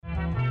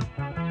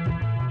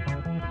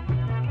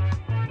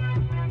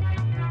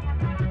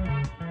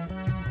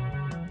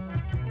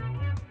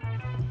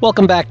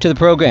Welcome back to the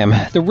program.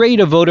 The rate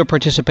of voter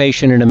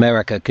participation in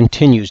America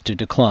continues to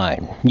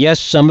decline. Yes,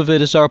 some of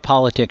it is our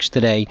politics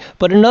today,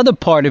 but another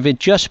part of it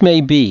just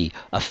may be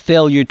a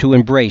failure to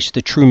embrace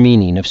the true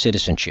meaning of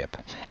citizenship.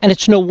 And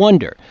it's no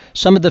wonder.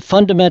 Some of the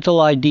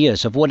fundamental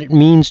ideas of what it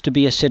means to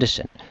be a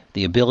citizen,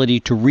 the ability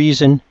to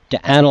reason,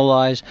 to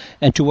analyze,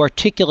 and to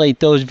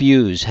articulate those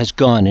views has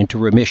gone into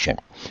remission.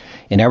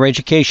 In our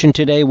education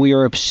today, we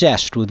are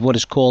obsessed with what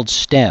is called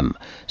STEM,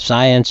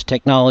 science,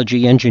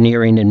 technology,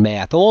 engineering, and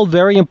math, all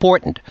very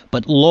important,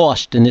 but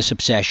lost in this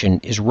obsession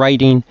is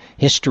writing,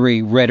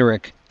 history,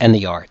 rhetoric, and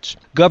the arts.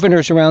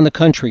 Governors around the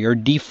country are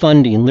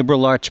defunding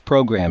liberal arts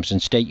programs in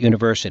state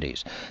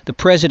universities. The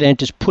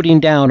president is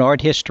putting down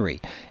art history,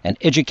 and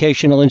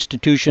educational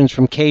institutions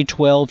from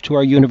K-12 to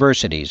our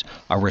universities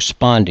are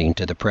responding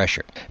to the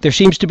pressure. There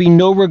seems to be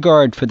no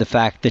regard for the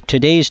fact that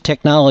today's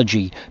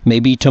technology may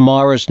be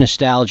tomorrow's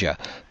nostalgia,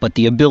 but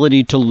the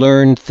ability to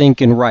learn,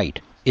 think, and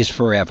write is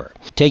forever.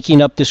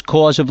 Taking up this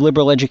cause of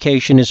liberal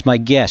education is my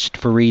guest,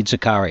 Fareed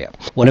Zakaria,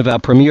 one of our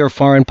premier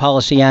foreign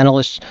policy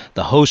analysts,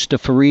 the host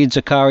of Fareed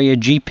Zakaria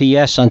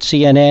GPS on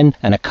CNN,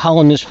 and a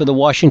columnist for the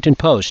Washington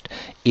Post.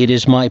 It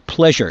is my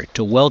pleasure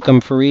to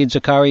welcome Fareed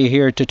Zakaria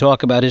here to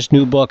talk about his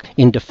new book,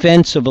 In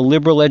Defense of a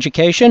Liberal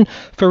Education.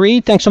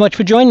 Fareed, thanks so much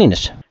for joining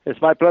us.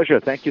 It's my pleasure.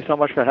 Thank you so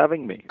much for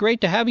having me.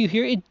 Great to have you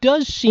here. It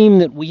does seem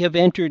that we have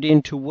entered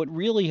into what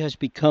really has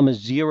become a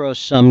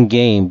zero-sum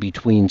game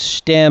between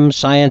STEM,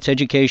 science,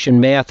 education,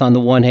 math on the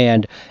one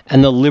hand,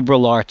 and the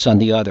liberal arts on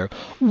the other.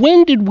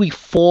 When did we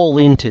fall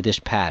into this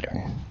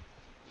pattern?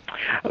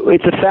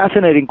 It's a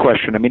fascinating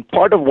question. I mean,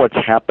 part of what's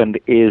happened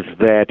is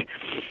that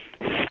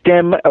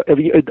STEM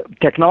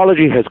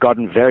technology has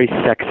gotten very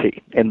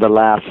sexy in the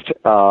last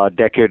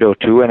decade or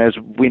two, and as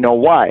we know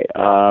why.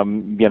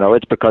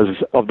 It's because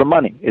of the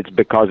money. It's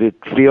because it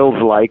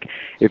feels like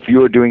if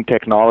you're doing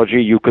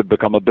technology, you could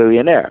become a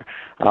billionaire.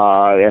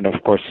 And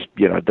of course,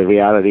 the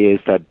reality is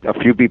that a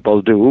few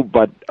people do,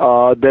 but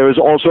there is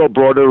also a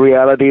broader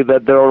reality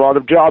that there are a lot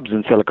of jobs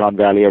in Silicon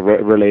Valley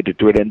related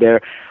to it, and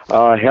they're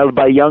held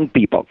by young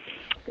people.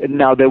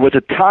 Now, there was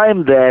a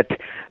time that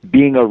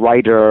being a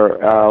writer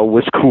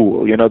was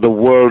cool, the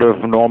world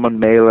of Norman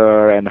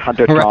Mailer and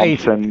Hunter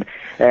Thompson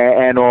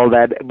and all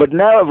that. But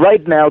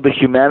right now, the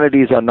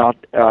humanities are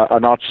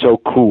not so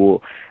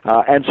cool,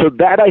 and so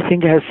that I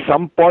think has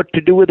some part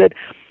to do with it.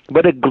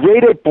 But a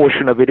greater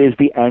portion of it is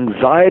the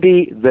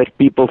anxiety that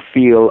people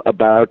feel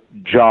about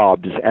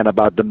jobs and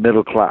about the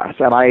middle class,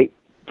 and I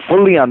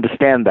fully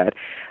understand that.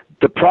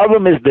 The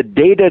problem is the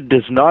data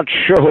does not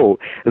show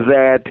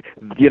that,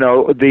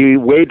 the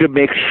way to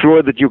make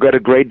sure that you get a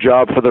great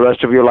job for the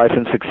rest of your life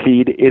and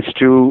succeed is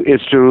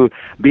to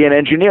be an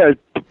engineer,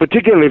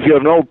 particularly if you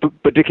have no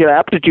particular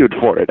aptitude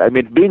for it. I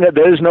mean,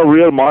 there is no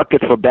real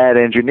market for bad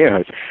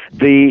engineers.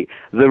 The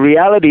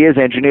reality is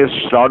engineers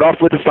start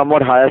off with a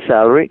somewhat higher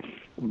salary.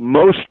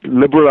 Most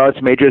liberal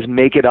arts majors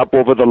make it up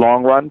over the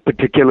long run,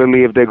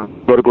 particularly if they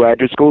go to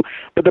graduate school.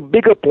 But the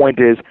bigger point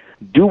is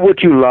do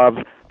what you love,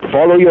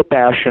 follow your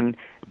passion,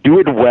 do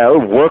it well,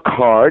 work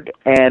hard,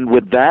 and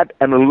with that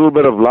and a little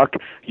bit of luck,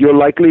 you're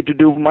likely to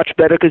do much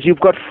better because you've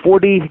got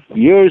 40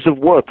 years of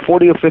work,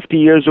 40 or 50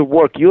 years of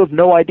work. You have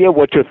no idea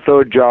what your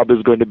third job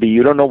is going to be.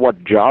 You don't know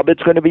what job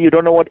it's going to be. You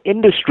don't know what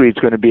industry it's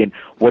going to be in.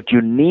 What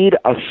you need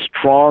are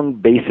strong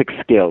basic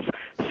skills,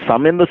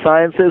 some in the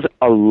sciences,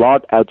 a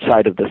lot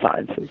outside of the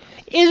sciences.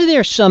 Is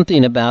there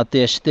something about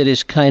this that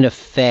is kind of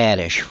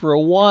faddish? For a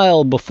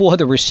while before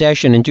the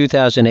recession in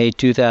 2008,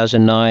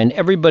 2009,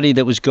 everybody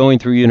that was going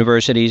through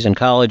universities and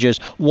colleges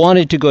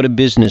wanted to go to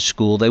business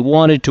school. They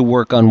wanted to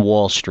work on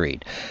Wall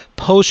Street.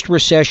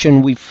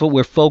 Post-recession,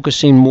 we're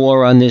focusing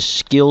more on this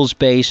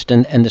skills-based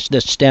and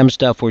the STEM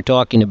stuff we're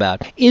talking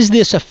about. Is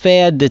this a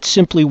fad that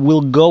simply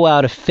will go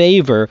out of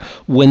favor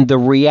when the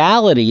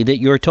reality that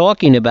you're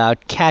talking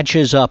about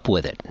catches up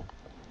with it?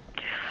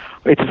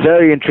 It's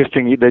very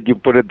interesting that you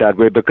put it that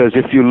way, because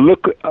if you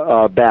look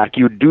back,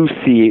 you do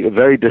see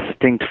very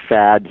distinct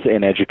fads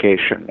in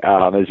education.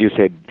 As you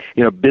said,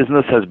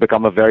 business has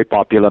become a very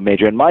popular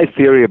major. And my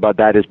theory about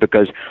that is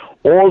because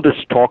all this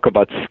talk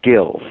about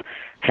skills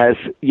has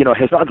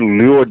not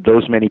lured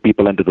those many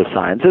people into the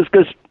sciences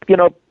because,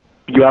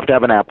 you have to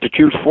have an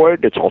aptitude for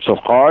it. It's also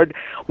hard.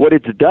 What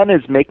it's done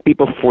is make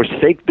people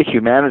forsake the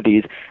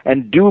humanities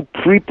and do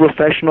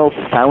pre-professional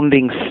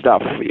sounding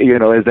stuff,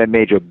 as their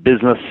major: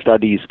 business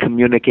studies,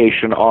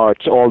 communication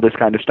arts, all this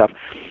kind of stuff.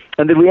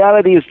 And the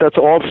reality is that's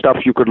all stuff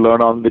you could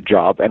learn on the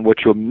job, and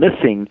what you're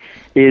missing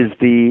is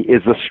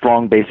the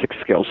strong basic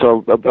skill.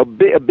 So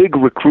a big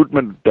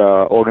recruitment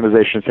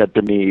organization said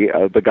to me,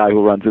 the guy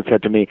who runs it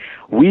said to me,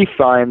 we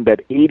find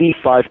that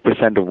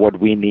 85% of what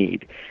we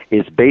need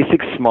is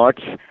basic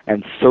smarts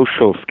and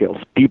social skills,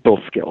 people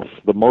skills,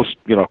 the most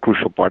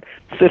crucial part.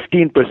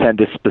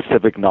 15% is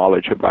specific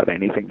knowledge about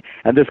anything.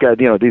 And this guy,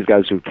 these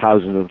guys do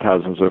thousands and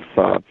thousands of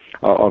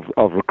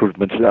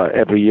recruitments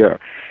every year.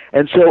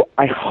 And so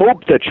I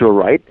hope that you're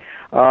right.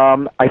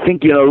 I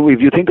think,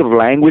 if you think of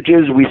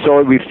languages,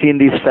 we've seen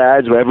these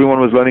fads where everyone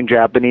was learning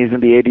Japanese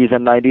in the 80s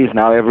and 90s.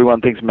 Now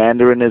everyone thinks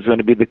Mandarin is going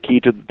to be the key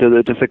to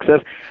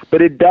success.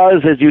 But it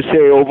does, as you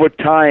say, over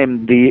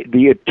time, the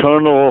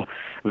eternal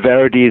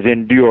verities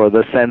endure,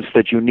 the sense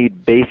that you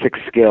need basic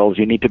skills.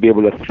 You need to be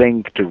able to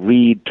think, to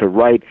read, to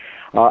write.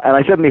 And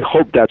I certainly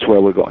hope that's where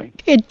we're going.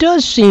 It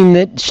does seem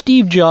that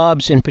Steve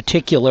Jobs in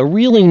particular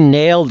really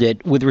nailed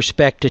it with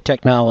respect to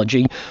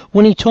technology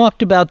when he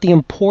talked about the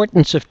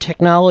importance of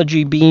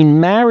technology being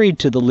married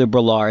to the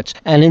liberal arts.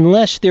 And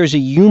unless there's a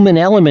human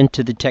element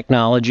to the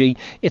technology,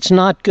 it's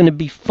not going to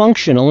be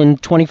functional in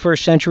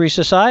 21st century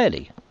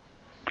society.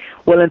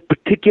 Well, and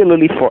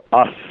particularly for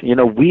us,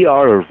 we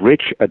are a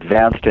rich,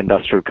 advanced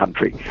industrial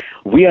country.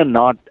 We are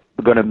not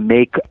going to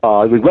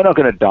we're not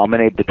going to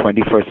dominate the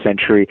 21st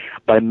century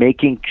by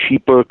making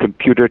cheaper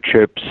computer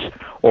chips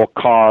or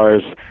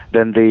cars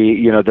than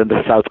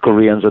the South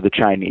Koreans or the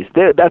Chinese.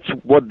 That's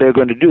what they're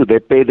going to do. They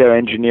pay their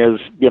engineers,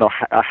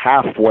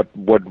 half what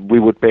we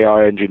would pay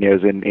our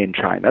engineers in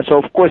China.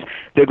 So of course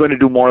they're going to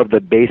do more of the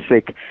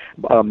basic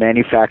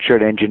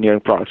manufactured engineering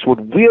products. What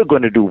we're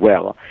going to do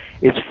well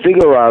is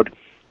figure out,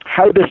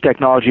 how does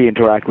technology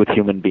interact with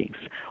human beings?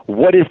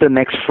 What is the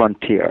next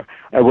frontier?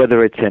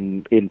 Whether it's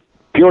in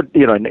pure,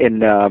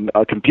 in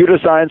computer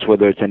science,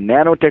 whether it's in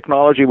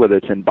nanotechnology, whether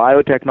it's in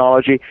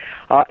biotechnology,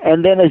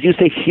 and then, as you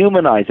say,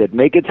 humanize it,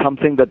 make it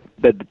something that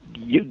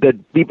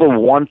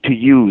people want to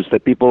use,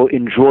 that people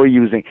enjoy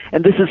using.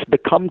 And this has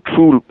become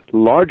true,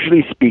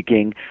 largely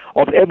speaking,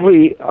 of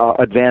every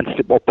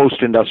advanced or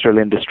post-industrial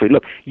industry.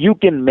 Look, you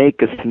can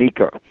make a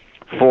sneaker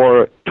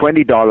for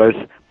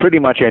 $20 pretty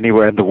much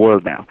anywhere in the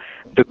world now.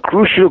 The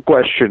crucial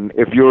question,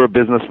 if you're a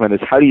businessman,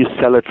 is how do you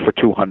sell it for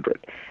 $200?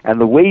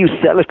 And the way you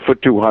sell it for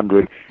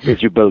 $200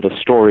 is you build a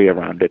story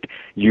around it.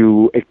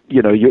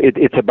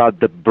 It's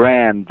about the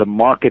brand, the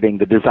marketing,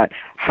 the design.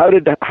 How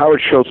did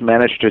Howard Schultz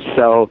manage to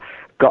sell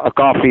a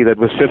coffee that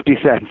was 50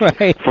 cents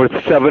for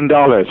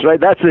 $7, right?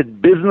 That's a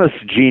business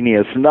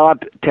genius,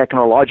 not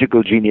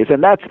technological genius.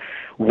 And that's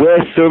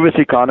where service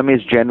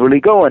economies generally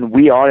go, and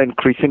we are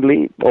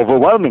increasingly,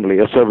 overwhelmingly,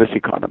 a service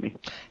economy.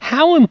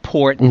 How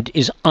important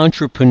is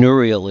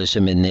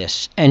entrepreneurialism in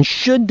this? And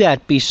should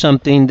that be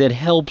something that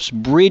helps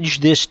bridge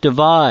this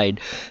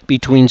divide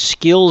between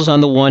skills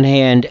on the one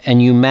hand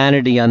and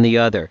humanity on the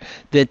other?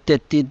 That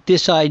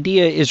this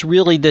idea is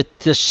really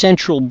the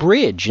central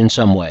bridge in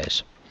some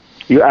ways.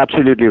 You're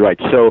absolutely right.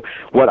 So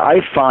what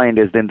I find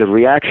is in the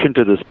reaction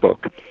to this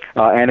book,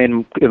 and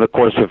in the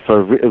course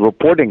of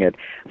reporting it,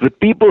 the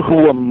people who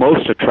were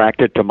most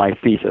attracted to my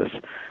thesis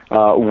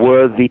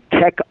were the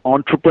tech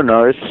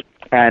entrepreneurs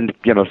and,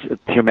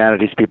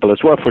 humanities people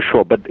as well, for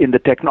sure. But in the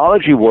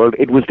technology world,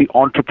 it was the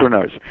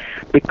entrepreneurs,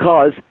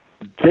 because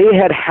they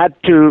had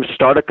to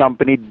start a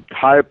company,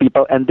 hire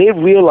people, and they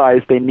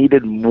realized they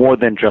needed more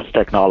than just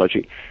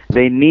technology.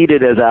 They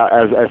needed, as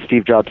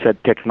Steve Jobs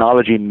said,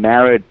 technology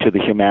married to the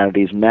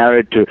humanities,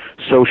 married to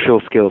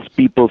social skills,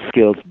 people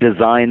skills,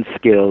 design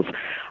skills.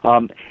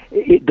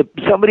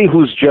 Somebody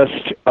who's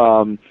just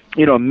a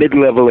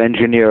mid-level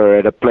engineer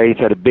at a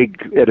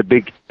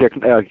big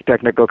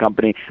technical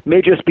company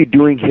may just be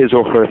doing his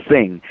or her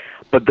thing.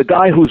 But the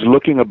guy who's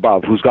looking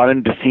above, who's got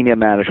into senior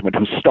management,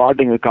 who's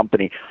starting a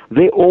company,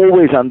 they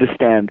always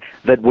understand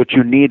that what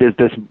you need is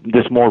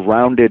this more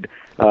rounded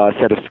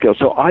set of skills.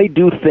 So I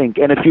do think,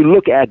 and if you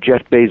look at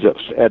Jeff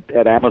Bezos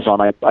at Amazon,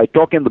 I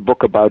talk in the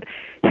book about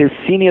his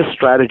senior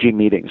strategy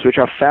meetings, which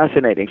are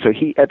fascinating. So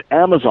he at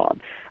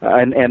Amazon,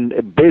 and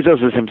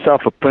Bezos is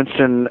himself a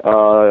Princeton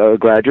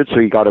graduate, so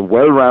he got a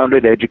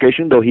well-rounded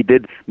education, though he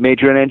did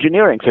major in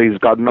engineering, so he's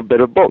gotten a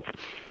bit of both.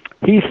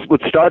 He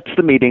starts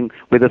the meeting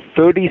with a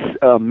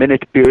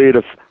 30-minute period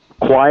of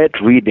quiet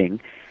reading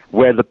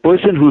where the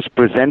person who's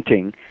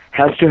presenting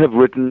has to have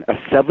written a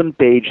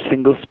 7-page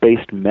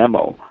single-spaced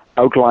memo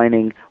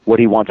outlining what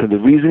he wants. And the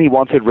reason he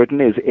wants it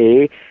written is,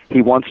 A,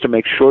 he wants to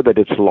make sure that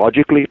it's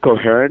logically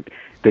coherent,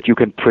 that you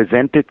can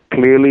present it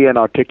clearly and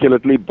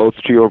articulately both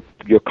to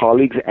your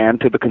colleagues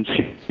and to the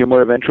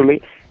consumer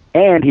eventually.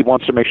 And he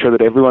wants to make sure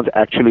that everyone's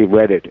actually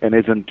read it and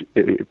isn't,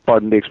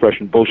 pardon the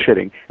expression,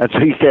 bullshitting. And so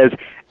he says,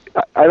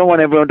 I don't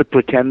want everyone to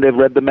pretend they've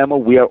read the memo.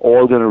 We are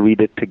all going to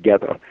read it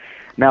together.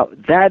 Now,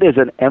 that is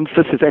an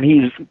emphasis, and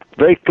he's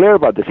very clear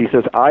about this. He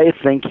says, I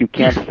think you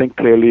can't think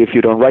clearly if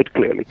you don't write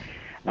clearly.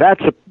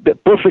 That's a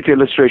perfect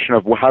illustration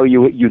of how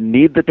you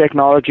need the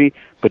technology,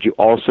 but you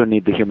also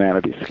need the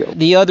humanities skills.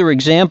 The other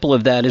example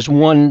of that is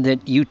one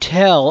that you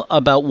tell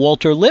about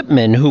Walter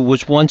Lippmann, who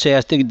was once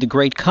asked, the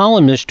great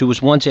columnist who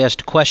was once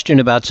asked a question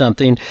about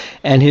something,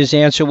 and his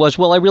answer was,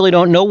 well, I really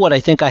don't know what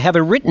I think. I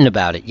haven't written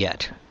about it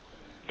yet.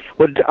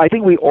 Well, I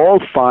think we all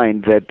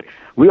find that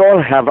we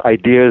all have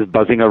ideas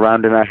buzzing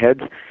around in our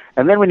heads,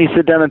 and then when you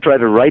sit down and try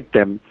to write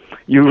them,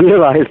 you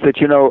realize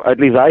that, at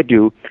least I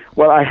do,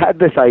 well, I had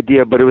this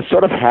idea, but it was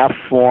sort of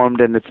half-formed,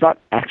 and it's not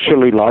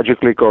actually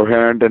logically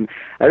coherent, and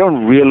I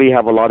don't really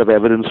have a lot of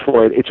evidence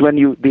for it. It's when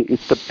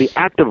it's the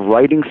act of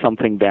writing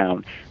something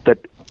down that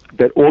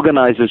that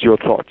organizes your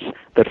thoughts,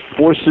 that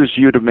forces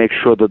you to make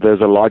sure that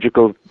there's a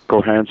logical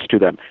coherence to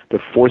them,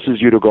 that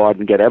forces you to go out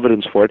and get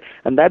evidence for it.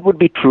 And that would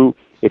be true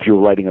if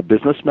you're writing a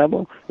business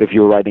memo, if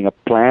you're writing a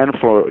plan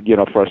for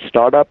a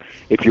startup,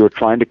 if you're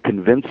trying to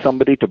convince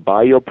somebody to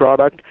buy your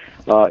product,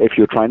 if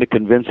you're trying to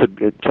convince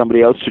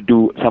somebody else to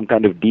do some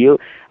kind of deal.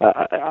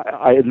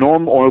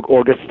 Norm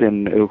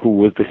Augustin, who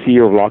was the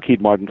CEO of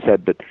Lockheed Martin,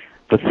 said that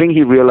the thing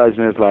he realized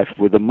in his life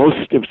was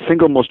the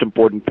single most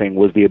important thing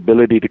was the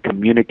ability to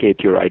communicate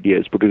your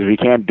ideas, because if you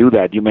can't do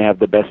that, you may have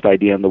the best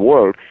idea in the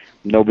world.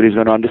 Nobody's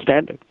going to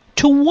understand it.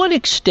 To what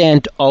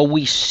extent are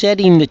we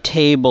setting the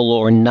table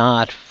or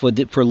not for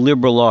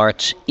liberal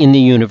arts in the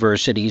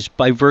universities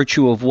by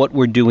virtue of what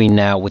we're doing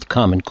now with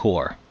Common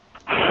Core?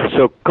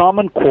 So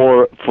Common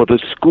Core for the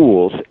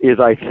schools is,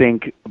 I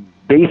think,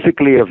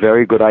 basically a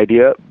very good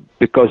idea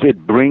because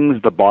it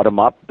brings the bottom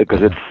up,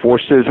 because it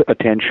forces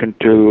attention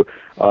to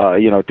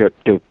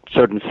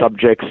certain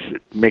subjects,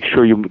 make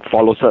sure you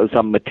follow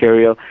some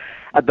material.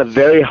 At the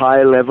very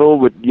high level,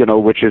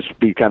 which is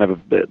the kind of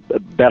the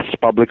best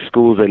public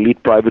schools,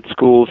 elite private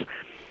schools,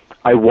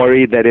 I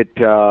worry that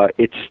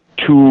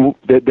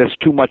there's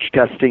too much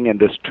testing and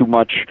there's too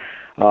much,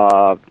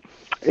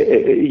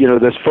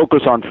 there's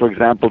focus on, for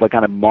example, the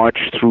kind of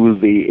march through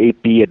the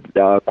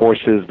AP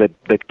courses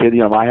that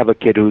kid. I have a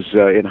kid who's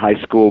in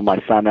high school,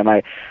 my son, and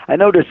I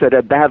noticed that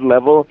at that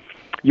level,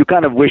 you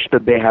kind of wish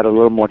that they had a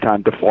little more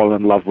time to fall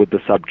in love with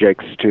the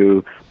subjects,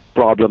 to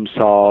problem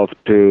solve,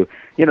 to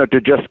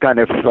just kind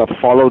of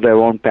follow their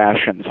own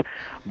passions.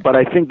 But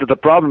I think that the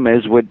problem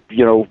is with,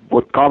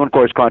 what Common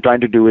Core is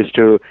trying to do is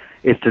to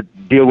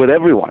deal with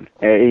everyone.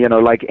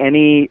 Like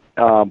any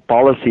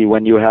policy,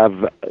 when you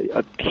have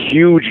a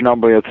huge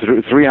number of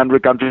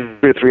 300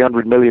 countries,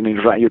 300 million,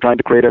 you're trying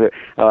to create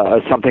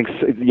something,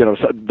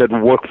 that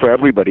will work for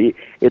everybody.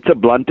 It's a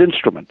blunt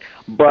instrument.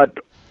 But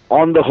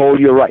on the whole,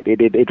 you're right.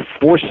 It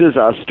forces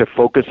us to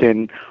focus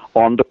in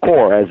on the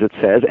core, as it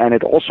says, and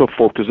it also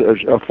forces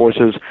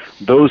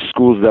those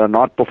schools that are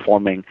not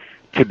performing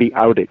to be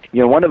outed.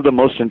 One of the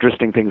most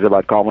interesting things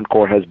about Common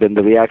Core has been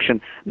the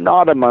reaction,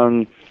 not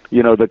among,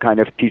 the kind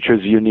of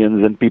teachers'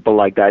 unions and people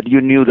like that.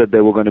 You knew that they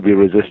were going to be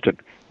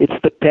resistant. It's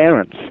the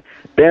parents.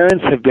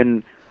 Parents have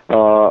been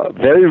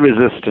very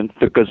resistant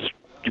because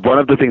one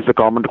of the things the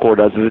Common Core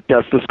does is it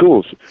tests the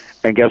schools.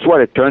 And guess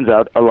what? It turns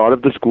out a lot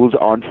of the schools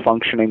aren't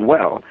functioning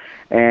well.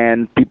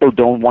 And people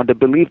don't want to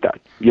believe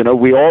that.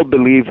 We all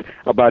believe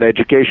about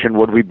education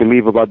what we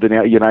believe about the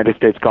United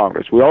States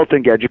Congress. We all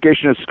think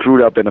education is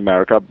screwed up in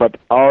America, but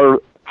our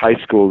high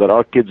school that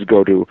our kids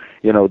go to,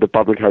 the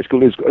public high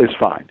school, is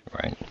fine.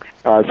 Right.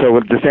 So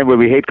the same way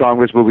we hate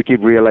Congress, but we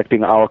keep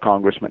re-electing our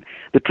congressmen.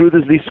 The truth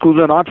is these schools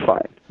are not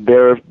fine.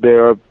 They're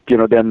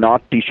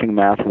not teaching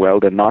math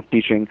well. They're not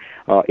teaching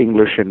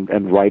English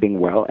and writing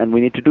well, and we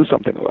need to do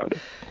something about it.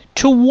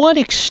 To what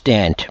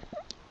extent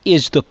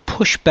is the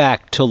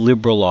pushback to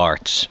liberal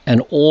arts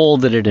and all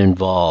that it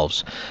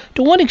involves,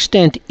 to what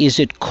extent is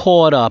it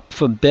caught up,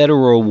 for better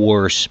or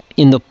worse,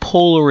 in the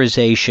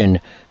polarization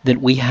that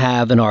we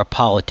have in our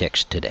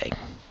politics today?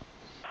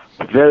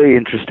 Very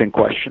interesting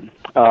question.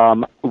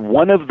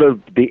 One of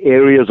the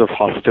areas of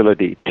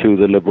hostility to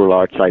the liberal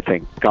arts, I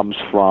think, comes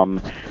from,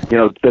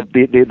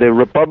 the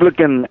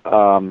Republican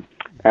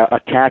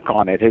attack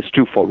on it is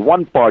twofold.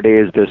 One part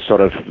is this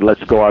sort of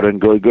let's go out and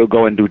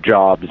go and do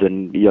jobs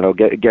and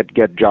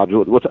get jobs.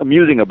 What's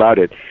amusing about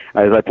it,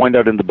 as I point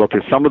out in the book,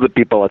 is some of the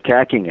people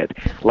attacking it,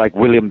 like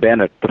William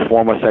Bennett, the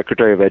former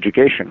Secretary of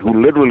Education, who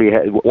literally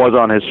was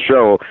on his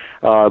show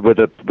with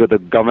a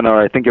governor,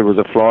 I think it was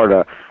of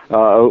Florida,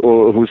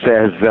 who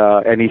says,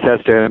 and he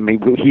says to him,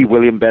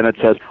 William Bennett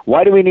says,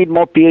 "Why do we need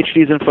more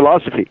PhDs in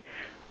philosophy?"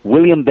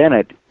 William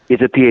Bennett is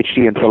a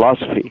PhD in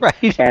philosophy,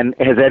 right, and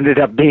has ended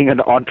up being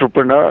an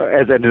entrepreneur,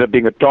 has ended up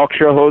being a talk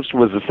show host,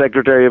 was the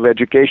Secretary of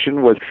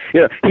Education,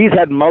 he's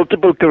had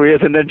multiple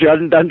careers and then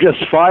done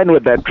just fine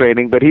with that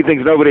training, but he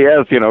thinks nobody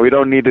else, we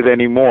don't need it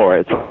anymore.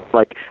 It's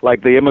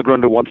like the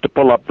immigrant who wants to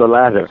pull up the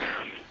ladder.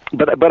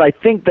 But I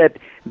think that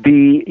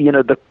the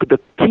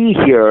key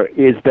here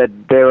is that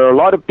there are a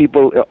lot of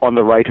people on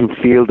the right who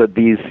feel that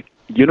these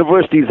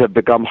universities have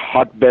become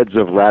hotbeds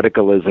of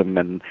radicalism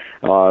and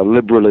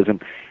liberalism.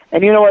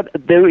 And you know what?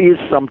 There is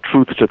some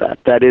truth to that.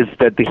 That is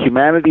that the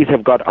humanities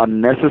have got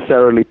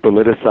unnecessarily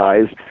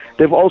politicized.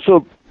 They've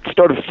also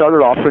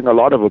started offering a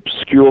lot of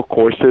obscure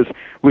courses,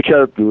 which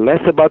are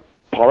less about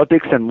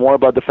politics and more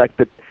about the fact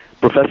that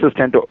professors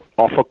tend to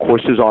offer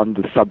courses on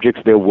the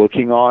subjects they're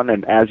working on,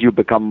 and as you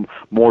become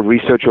more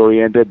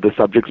research-oriented, the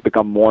subjects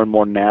become more and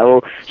more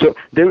narrow. So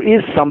there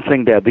is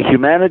something there. The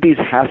humanities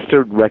has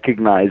to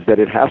recognize that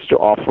it has to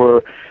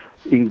offer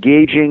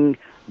engaging,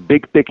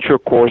 big-picture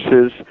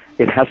courses.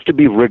 It has to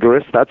be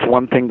rigorous. That's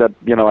one thing that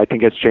I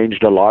think has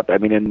changed a lot. I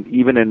mean,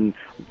 even in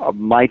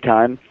my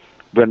time,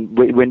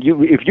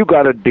 if you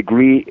got a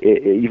degree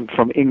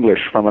from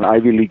English from an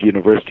Ivy League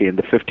university in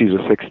the 50s or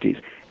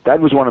 60s, that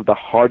was one of the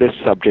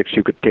hardest subjects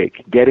you could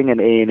take. Getting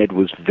an A in it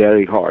was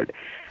very hard.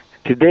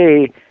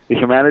 Today, the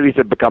humanities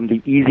have become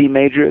the easy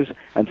majors,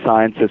 and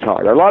science is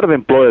hard. A lot of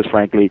employers,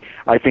 frankly,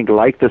 I think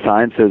like the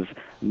sciences,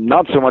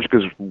 not so much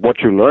because what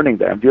you're learning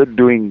there. If you're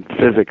doing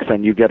physics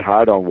and you get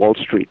hired on Wall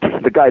Street,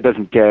 the guy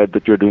doesn't care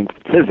that you're doing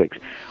physics.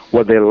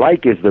 What they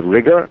like is the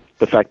rigor,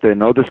 the fact that they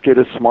know this kid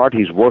is smart,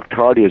 he's worked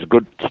hard, he has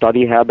good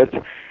study habits.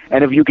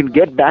 And if you can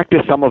get back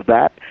to some of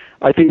that,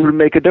 I think it will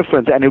make a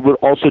difference, and it will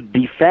also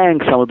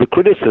defang some of the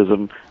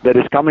criticism that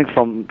is coming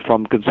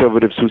from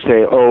conservatives who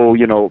say, oh,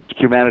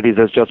 humanities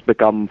has just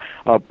become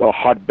a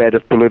hotbed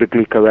of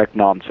politically correct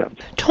nonsense.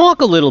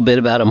 Talk a little bit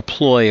about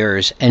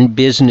employers and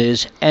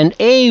business, and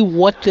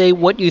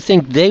what you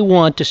think they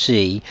want to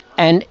see,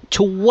 and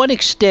to what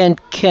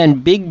extent can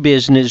big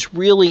business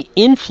really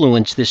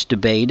influence this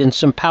debate in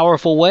some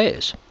powerful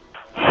ways?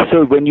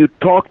 So when you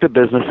talk to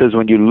businesses,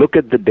 when you look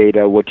at the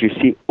data, what you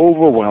see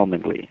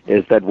overwhelmingly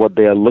is that what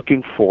they are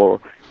looking for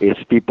is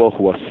people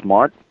who are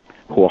smart,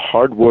 who are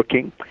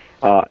hardworking,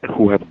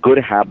 who have good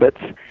habits,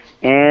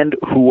 and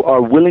who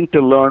are willing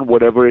to learn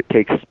whatever it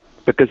takes,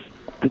 because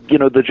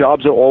the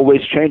jobs are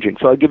always changing.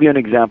 So I'll give you an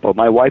example.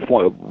 My wife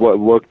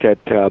worked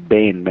at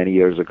Bain many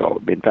years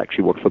ago. In fact,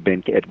 she worked for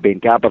Bain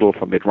Capital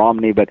for Mitt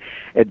Romney, but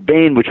at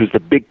Bain, which was the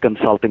big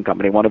consulting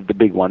company, one of the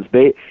big ones,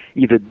 they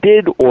either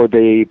did or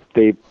they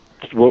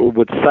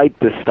would cite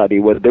this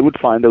study where they would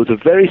find there was a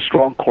very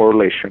strong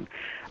correlation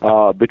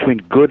between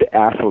good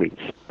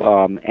athletes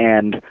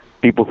and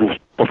people who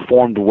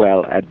performed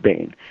well at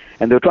Bain.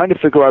 And they were trying to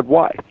figure out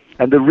why.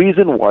 And the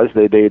reason was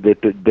they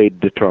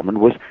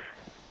determined was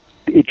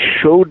it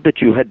showed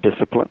that you had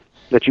discipline,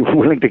 that you were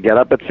willing to get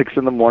up at 6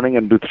 in the morning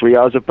and do 3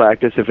 hours of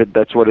practice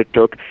that's what it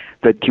took,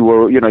 that you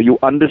were, you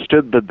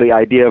understood that the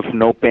idea of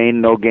no pain,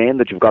 no gain,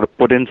 that you've got to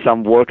put in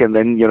some work and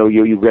then,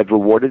 you get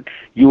rewarded.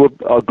 You were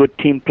a good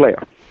team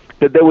player.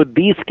 That there were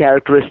these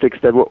characteristics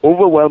that were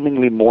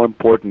overwhelmingly more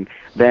important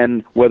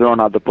than whether or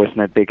not the person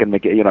had taken,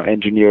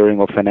 engineering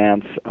or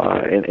finance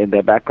in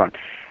their background.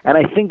 And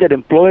I think that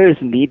employers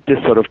need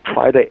to sort of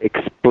try to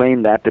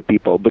explain that to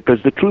people,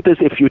 because the truth is,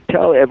 if you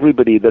tell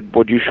everybody that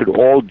what you should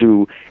all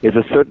do is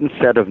a certain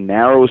set of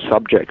narrow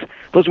subjects,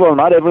 first of all,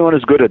 not everyone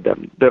is good at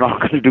them. They're not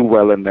going to do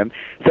well in them.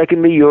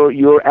 Secondly, you're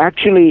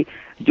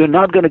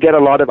not going to get a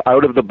lot of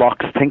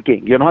out-of-the-box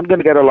thinking. You're not going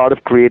to get a lot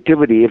of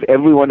creativity if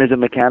everyone is a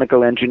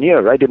mechanical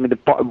engineer, right? I mean,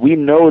 we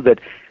know that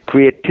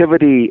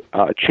creativity,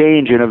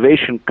 change,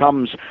 innovation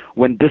comes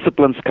when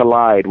disciplines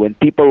collide, when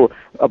people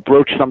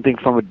approach something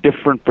from a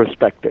different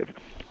perspective.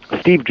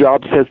 Steve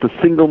Jobs says the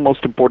single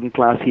most important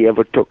class he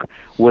ever took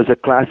was a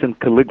class in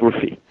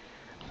calligraphy.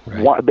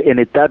 Right.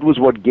 And that was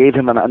what gave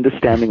him an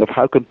understanding of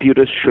how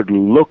computers should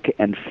look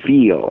and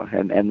feel,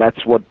 and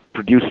that's what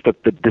produced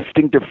the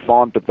distinctive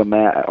font of the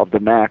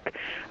Mac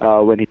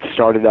when it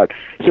started out.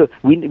 So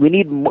we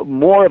need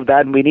more of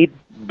that, and we need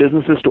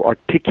businesses to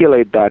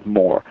articulate that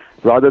more,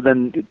 rather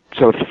than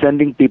sort of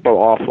sending people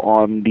off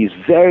on these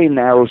very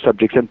narrow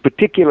subjects. In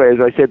particular,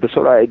 as I said, the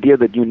sort of idea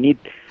that you need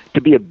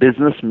to be a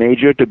business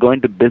major to go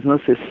into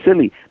business is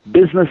silly.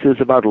 Business is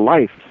about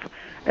life.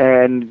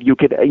 And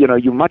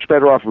you're much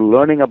better off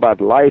learning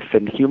about life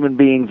and human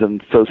beings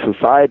and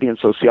society and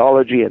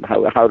sociology and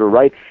how to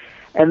write.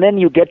 And then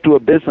you get to a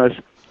business,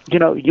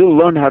 you'll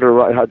learn how to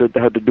write, how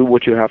to do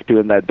what you have to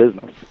in that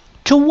business.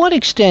 To what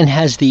extent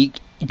has the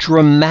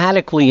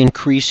dramatically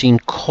increasing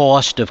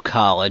cost of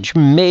college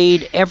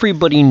made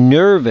everybody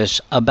nervous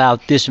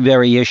about this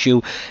very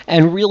issue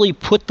and really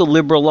put the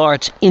liberal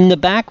arts in the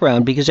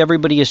background, because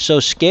everybody is so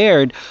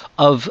scared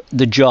of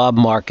the job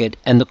market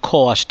and the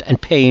cost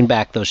and paying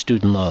back those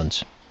student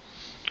loans?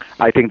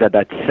 I think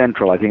that's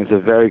central. I think it's a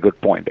very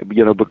good point,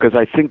 because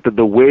I think that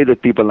the way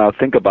that people now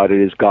think about it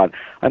is, God,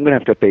 I'm going to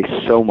have to pay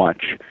so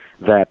much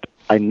that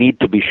I need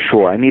to be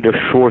sure. I need a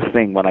sure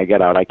thing when I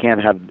get out. I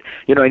can't have,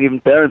 and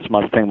even parents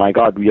must think, my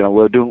God,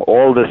 we're doing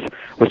all this,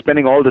 we're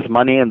spending all this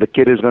money, and the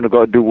kid is going to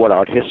go do what,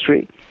 art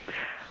history?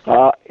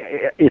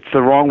 It's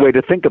the wrong way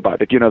to think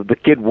about it. If the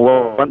kid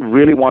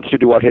really wants to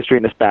do art history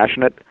and is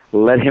passionate,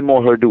 let him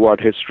or her do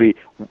art history.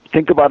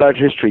 Think about art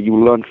history. You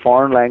learn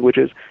foreign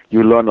languages.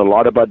 You learn a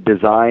lot about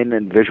design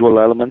and visual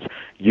elements.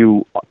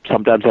 You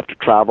sometimes have to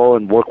travel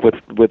and work with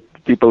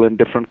people in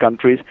different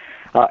countries.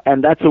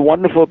 And that's a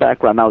wonderful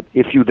background. Now,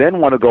 if you then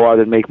want to go out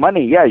and make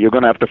money, you're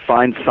going to have to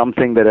find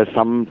something that has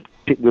some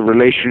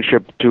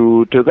relationship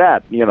to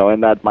that,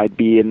 and that might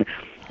be in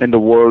the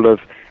world of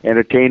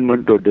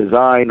entertainment or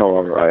design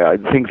or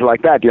things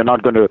like that. You're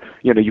not going to,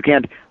 you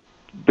can't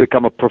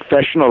become a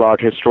professional art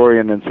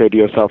historian and say to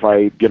yourself,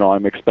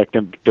 I'm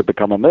expecting to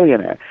become a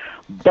millionaire.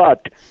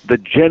 But the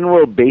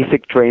general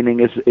basic training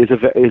is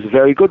a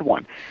very good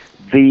one.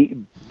 The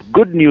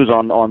good news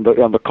on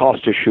the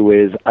cost issue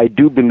is I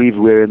do believe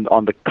we're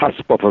on the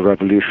cusp of a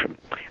revolution.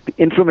 The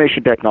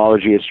information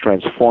technology is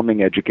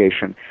transforming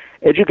education.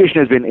 Education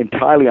has been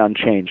entirely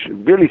unchanged,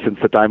 really, since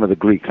the time of the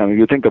Greeks. I mean,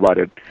 you think about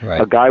it. Right.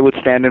 A guy would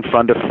stand in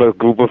front of a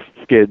group of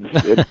kids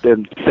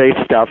and say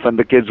stuff, and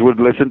the kids would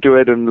listen to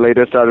it and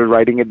later started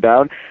writing it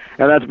down.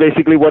 And that's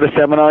basically what a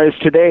seminar is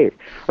today,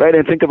 right?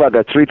 And think about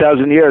that,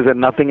 3,000 years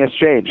and nothing has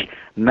changed.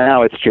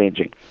 Now it's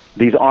changing.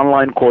 These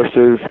online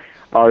courses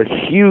are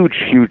a huge,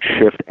 huge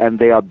shift, and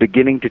they are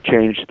beginning to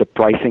change the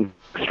pricing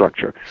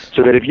structure.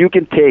 So that if you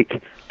can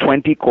take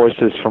 20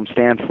 courses from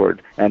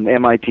Stanford and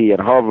MIT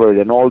and Harvard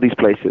and all these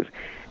places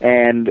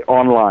and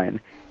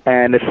online,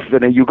 and if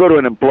you go to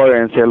an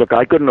employer and say, look,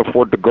 I couldn't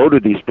afford to go to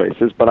these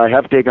places, but I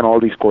have taken all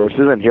these courses,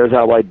 and here's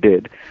how I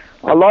did,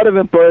 a lot of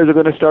employers are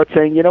going to start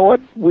saying, you know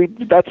what,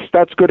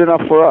 that's good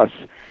enough for us.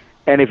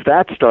 And if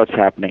that starts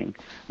happening,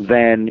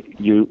 then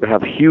you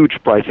have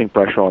huge pricing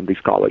pressure on these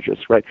colleges,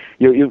 right?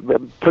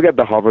 You forget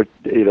the Harvard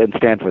and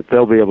Stanford;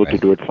 they'll be able to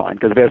do it fine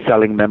because they're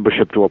selling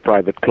membership to a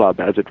private club,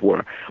 as it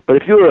were. But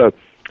if you're a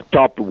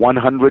top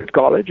 100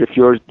 college, if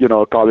you're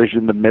a college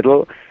in the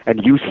middle,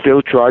 and you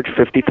still charge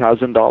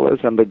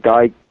 $50,000, and the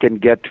guy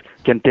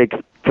can take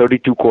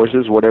 32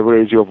 courses, whatever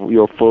is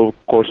your full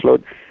course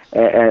load,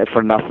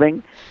 for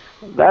nothing.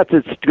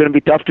 It's going to be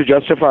tough to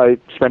justify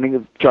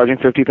charging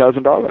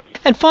 $50,000.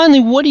 And finally,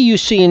 what are you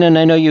seeing, and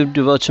I know you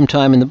devote some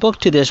time in the book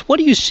to this,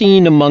 what are you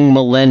seeing among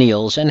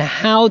millennials and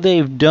how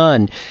they've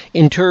done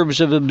in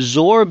terms of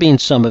absorbing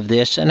some of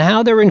this and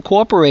how they're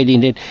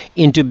incorporating it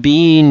into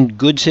being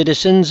good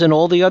citizens and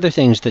all the other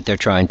things that they're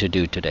trying to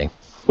do today?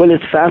 Well,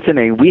 it's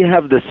fascinating. We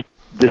have this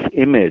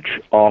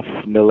image of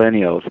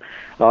millennials,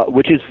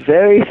 which is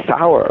very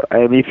sour.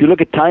 I mean, if you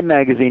look at Time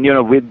magazine,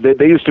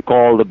 they used to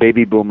call the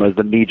baby boomers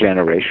the me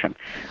generation,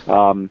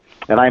 and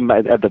I'm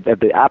at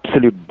the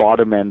absolute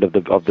bottom end of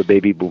the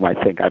baby boom. I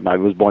think I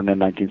was born in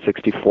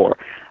 1964.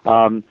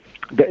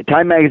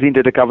 Time magazine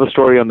did a cover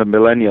story on the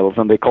millennials,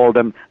 and they called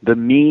them the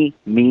me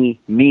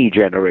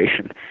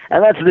generation.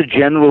 And that's the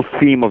general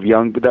theme of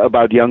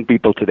about young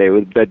people today,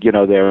 that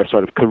they're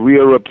sort of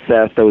career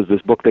obsessed. There was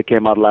this book that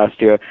came out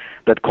last year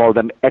that called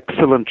them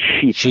excellent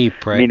sheep,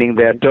 right? Meaning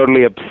they're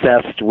totally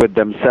obsessed with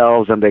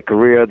themselves and their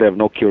career. They have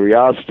no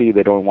curiosity.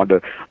 They don't want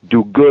to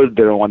do good.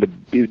 They don't want to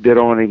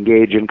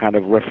engage in kind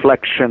of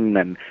reflection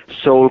and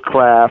soul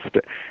craft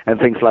and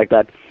things like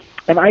that.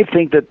 And I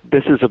think that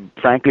this is,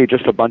 frankly,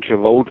 just a bunch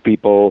of old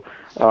people,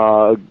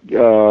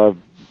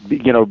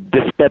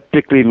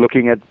 dyspeptically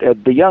looking at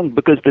the young,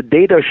 because the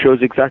data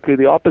shows exactly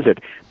the opposite.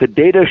 The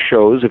data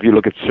shows, if you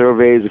look at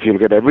surveys, if you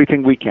look at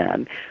everything we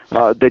can,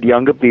 that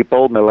younger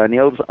people,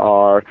 millennials,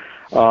 are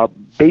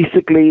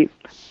basically,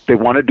 they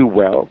want to do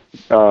well,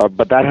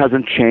 but that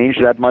hasn't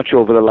changed that much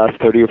over the last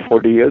 30 or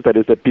 40 years. That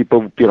is that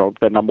people,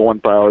 their number one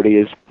priority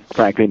is,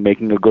 frankly,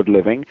 making a good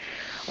living.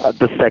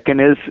 The second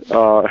is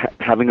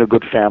having a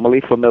good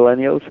family for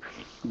millennials.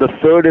 The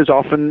third is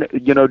often,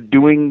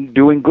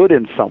 doing good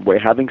in some way,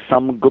 having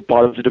some good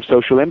positive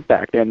social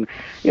impact. And,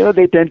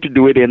 they tend to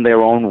do it in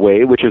their own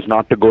way, which is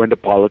not to go into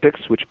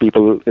politics, which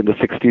people in the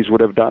 60s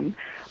would have done,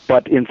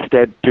 but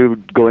instead to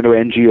go into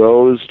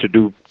NGOs, to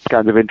do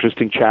kinds of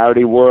interesting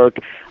charity work.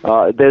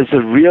 There's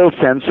a real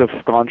sense of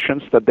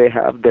conscience that they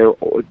have.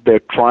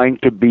 They're trying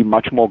to be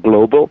much more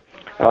global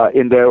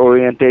in their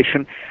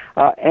orientation.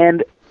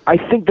 And I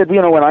think that,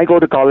 when I go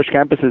to college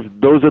campuses,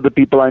 those are the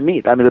people I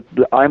meet. I mean,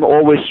 I'm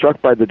always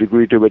struck by the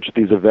degree to which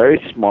these are very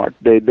smart.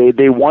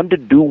 They want to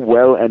do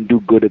well and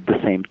do good at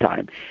the same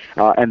time.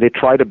 And they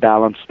try to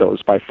balance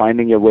those by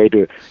finding a way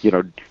to,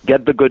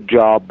 get the good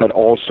job, but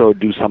also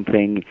do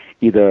something,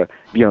 either,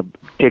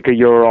 take a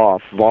year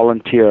off,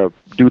 volunteer,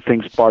 do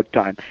things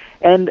part-time.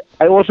 And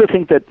I also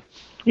think that,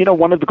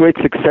 one of the great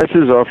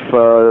successes of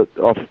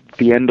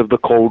the end of the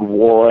Cold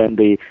War and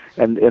the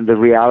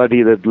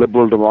reality that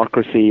liberal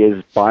democracy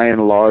is by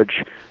and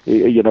large,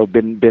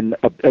 been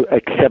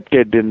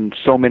accepted in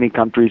so many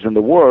countries in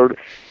the world,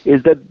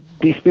 is that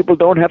these people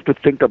don't have to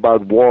think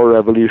about war,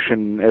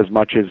 revolution as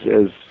much as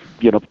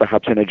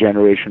perhaps in a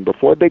generation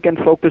before. They can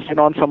focus in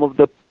on some of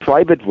the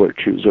private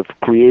virtues of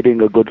creating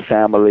a good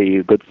family,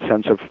 a good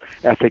sense of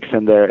ethics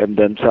in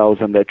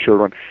themselves and their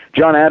children.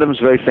 John Adams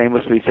very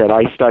famously said,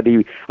 I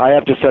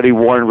have to study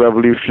war and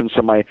revolution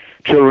so my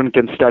children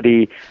can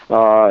study,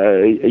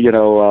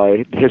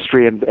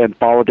 history and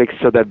politics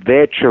so that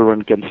their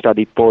children can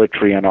study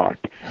poetry and art.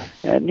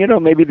 And,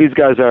 maybe these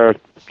guys are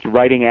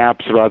writing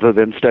apps rather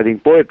than studying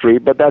poetry,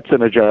 but that's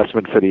an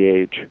adjustment for the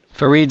age.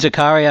 Fareed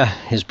Zakaria,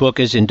 his book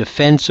is In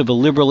Defense of a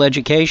Liberal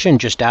Education,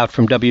 just out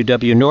from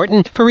W.W.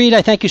 Norton. Fareed,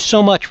 I thank you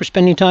so much for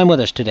spending time with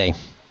us today.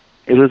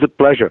 It was a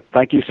pleasure.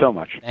 Thank you so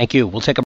much. Thank you. We'll take a